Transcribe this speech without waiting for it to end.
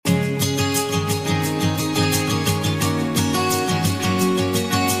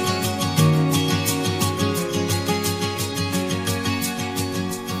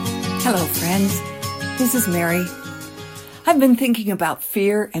friends. This is Mary. I've been thinking about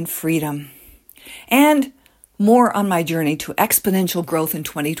fear and freedom and more on my journey to exponential growth in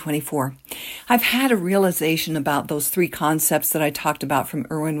 2024. I've had a realization about those three concepts that I talked about from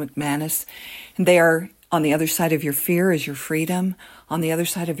Erwin McManus. And they are: on the other side of your fear is your freedom. On the other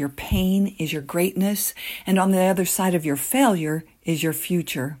side of your pain is your greatness. And on the other side of your failure is your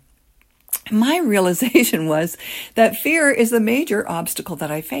future. My realization was that fear is the major obstacle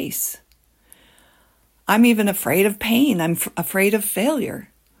that I face. I'm even afraid of pain. I'm afraid of failure.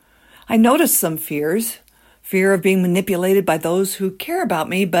 I noticed some fears. Fear of being manipulated by those who care about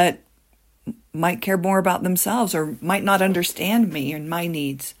me, but might care more about themselves or might not understand me and my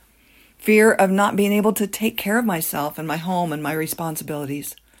needs. Fear of not being able to take care of myself and my home and my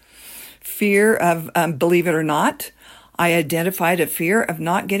responsibilities. Fear of, believe it or not, I identified a fear of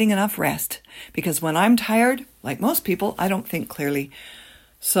not getting enough rest, because when I'm tired, like most people, I don't think clearly.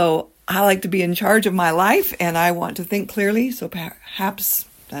 So I like to be in charge of my life and I want to think clearly, so perhaps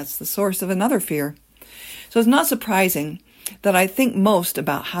that's the source of another fear. So it's not surprising that I think most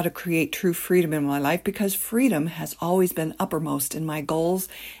about how to create true freedom in my life, because freedom has always been uppermost in my goals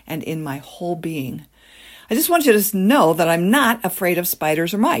and in my whole being. I just want you to know that I'm not afraid of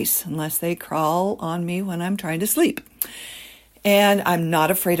spiders or mice unless they crawl on me when I'm trying to sleep. And I'm not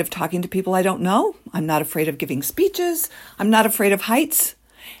afraid of talking to people I don't know. I'm not afraid of giving speeches. I'm not afraid of heights.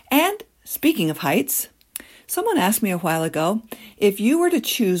 And speaking of heights, someone asked me a while ago, if you were to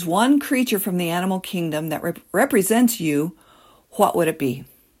choose one creature from the animal kingdom that represents you, what would it be?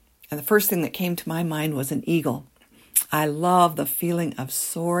 And the first thing that came to my mind was an eagle. I love the feeling of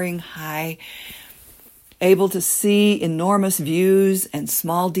soaring high, able to see enormous views and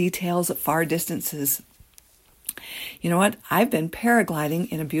small details at far distances. You know what? I've been paragliding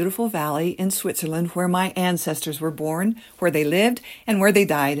in a beautiful valley in Switzerland where my ancestors were born, where they lived, and where they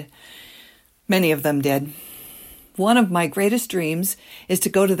died. Many of them did. One of my greatest dreams is to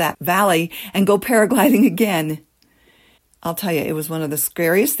go to that valley and go paragliding again. I'll tell you, it was one of the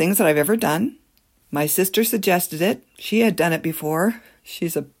scariest things that I've ever done. My sister suggested it. She had done it before.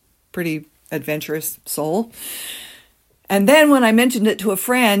 She's a pretty adventurous soul. And then when I mentioned it to a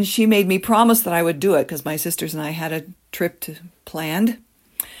friend, she made me promise that I would do it, because my sisters and I had a trip planned.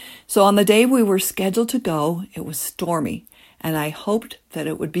 So on the day we were scheduled to go, it was stormy, and I hoped that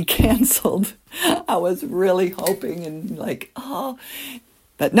it would be canceled. I was really hoping and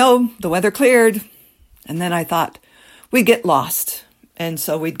but no, the weather cleared. And then I thought we'd get lost, and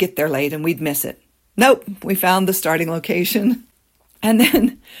so we'd get there late and we'd miss it. Nope, we found the starting location. And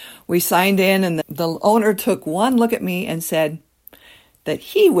then we signed in, and the owner took one look at me and said that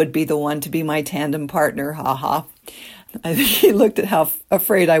he would be the one to be my tandem partner. Ha ha. He looked at how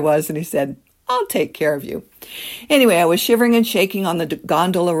afraid I was and he said, I'll take care of you. Anyway, I was shivering and shaking on the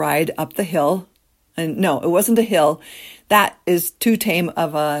gondola ride up the hill. And no, it wasn't a hill. That is too tame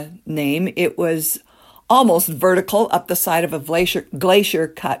of a name. It was almost vertical up the side of a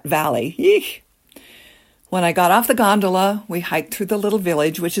glacier-cut valley. Yeesh. When I got off the gondola, we hiked through the little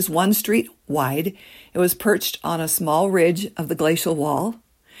village, which is one street wide. It was perched on a small ridge of the glacial wall.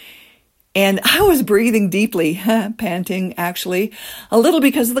 And I was breathing deeply, panting actually, a little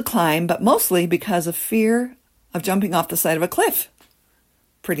because of the climb, but mostly because of fear of jumping off the side of a cliff.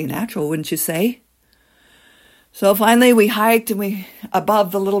 Pretty natural, wouldn't you say? So finally we hiked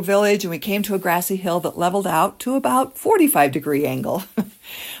above the little village, and we came to a grassy hill that leveled out to about 45-degree angle.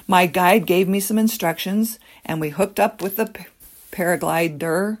 My guide gave me some instructions, and we hooked up with the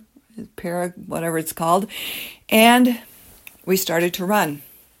paraglider, whatever it's called, and we started to run.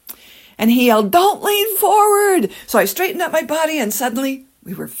 And he yelled, "Don't lean forward!" So I straightened up my body, and suddenly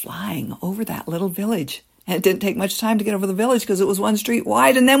we were flying over that little village. And it didn't take much time to get over the village because it was one street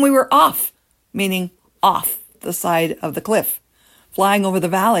wide, and then we were off, meaning off the side of the cliff, flying over the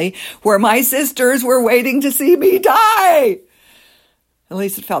valley where my sisters were waiting to see me die. At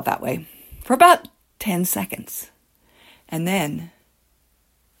least it felt that way for about 10 seconds. And then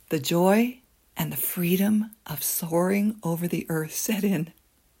the joy and the freedom of soaring over the earth set in.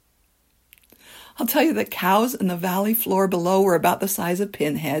 I'll tell you that cows in the valley floor below were about the size of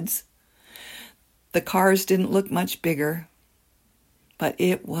pinheads. The cars didn't look much bigger, but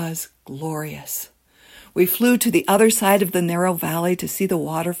it was glorious. We flew to the other side of the narrow valley to see the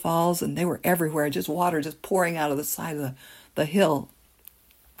waterfalls, and they were everywhere, just water just pouring out of the side of the hill,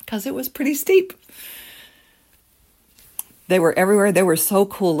 because it was pretty steep. They were everywhere. They were so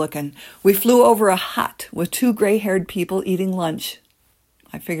cool looking. We flew over a hut with two gray-haired people eating lunch.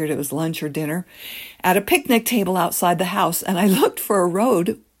 I figured it was lunch or dinner, at a picnic table outside the house, and I looked for a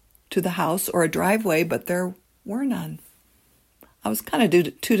road to the house or a driveway, but there were none. I was kind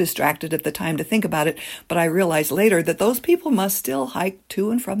of too distracted at the time to think about it, but I realized later that those people must still hike to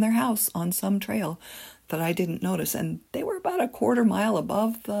and from their house on some trail that I didn't notice, and they were about a quarter mile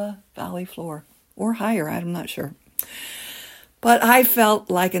above the valley floor, or higher, I'm not sure. But I felt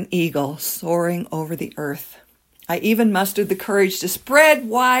like an eagle soaring over the earth. I even mustered the courage to spread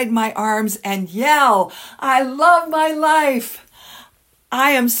wide my arms and yell, "I love my life!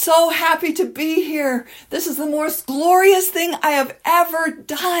 I am so happy to be here. This is the most glorious thing I have ever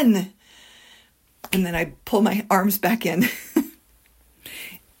done." And then I pull my arms back in.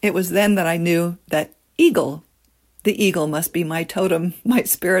 It was then that I knew that the eagle must be my totem, my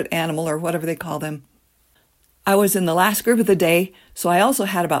spirit animal, or whatever they call them. I was in the last group of the day, so I also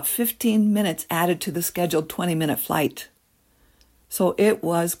had about 15 minutes added to the scheduled 20-minute flight. So it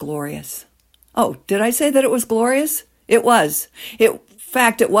was glorious. Oh, did I say that it was glorious? It was. In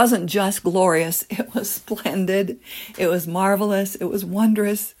fact, it wasn't just glorious. It was splendid. It was marvelous. It was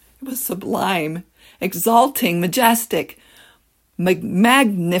wondrous. It was sublime, exalting, majestic,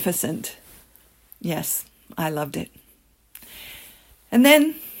 magnificent. Yes, I loved it. And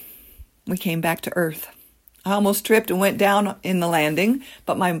then we came back to Earth. I almost tripped and went down in the landing,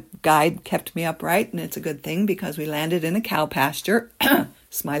 but my guide kept me upright, and it's a good thing because we landed in a cow pasture.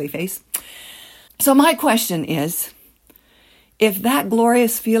 Smiley face. So my question is, if that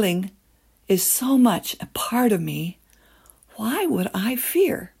glorious feeling is so much a part of me, why would I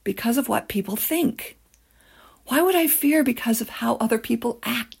fear because of what people think? Why would I fear because of how other people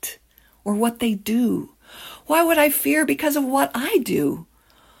act or what they do? Why would I fear because of what I do?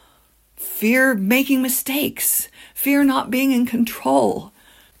 Fear making mistakes, fear not being in control,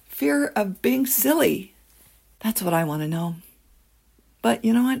 fear of being silly. That's what I want to know. But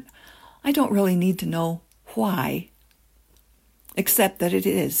you know what? I don't really need to know why, except that it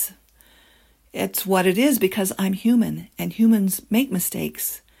is. It's what it is because I'm human, and humans make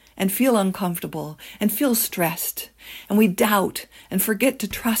mistakes and feel uncomfortable and feel stressed, and we doubt and forget to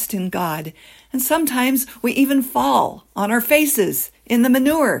trust in God, and sometimes we even fall on our faces in the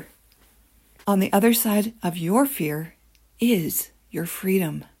manure. On the other side of your fear is your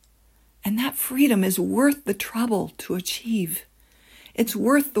freedom, and that freedom is worth the trouble to achieve. It's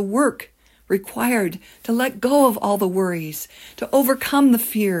worth the work required to let go of all the worries, to overcome the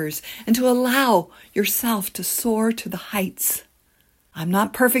fears, and to allow yourself to soar to the heights. I'm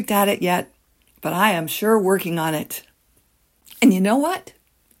not perfect at it yet, but I am sure working on it. And you know what?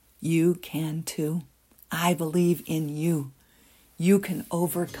 You can too. I believe in you. You can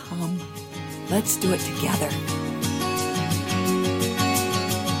overcome. Let's do it together.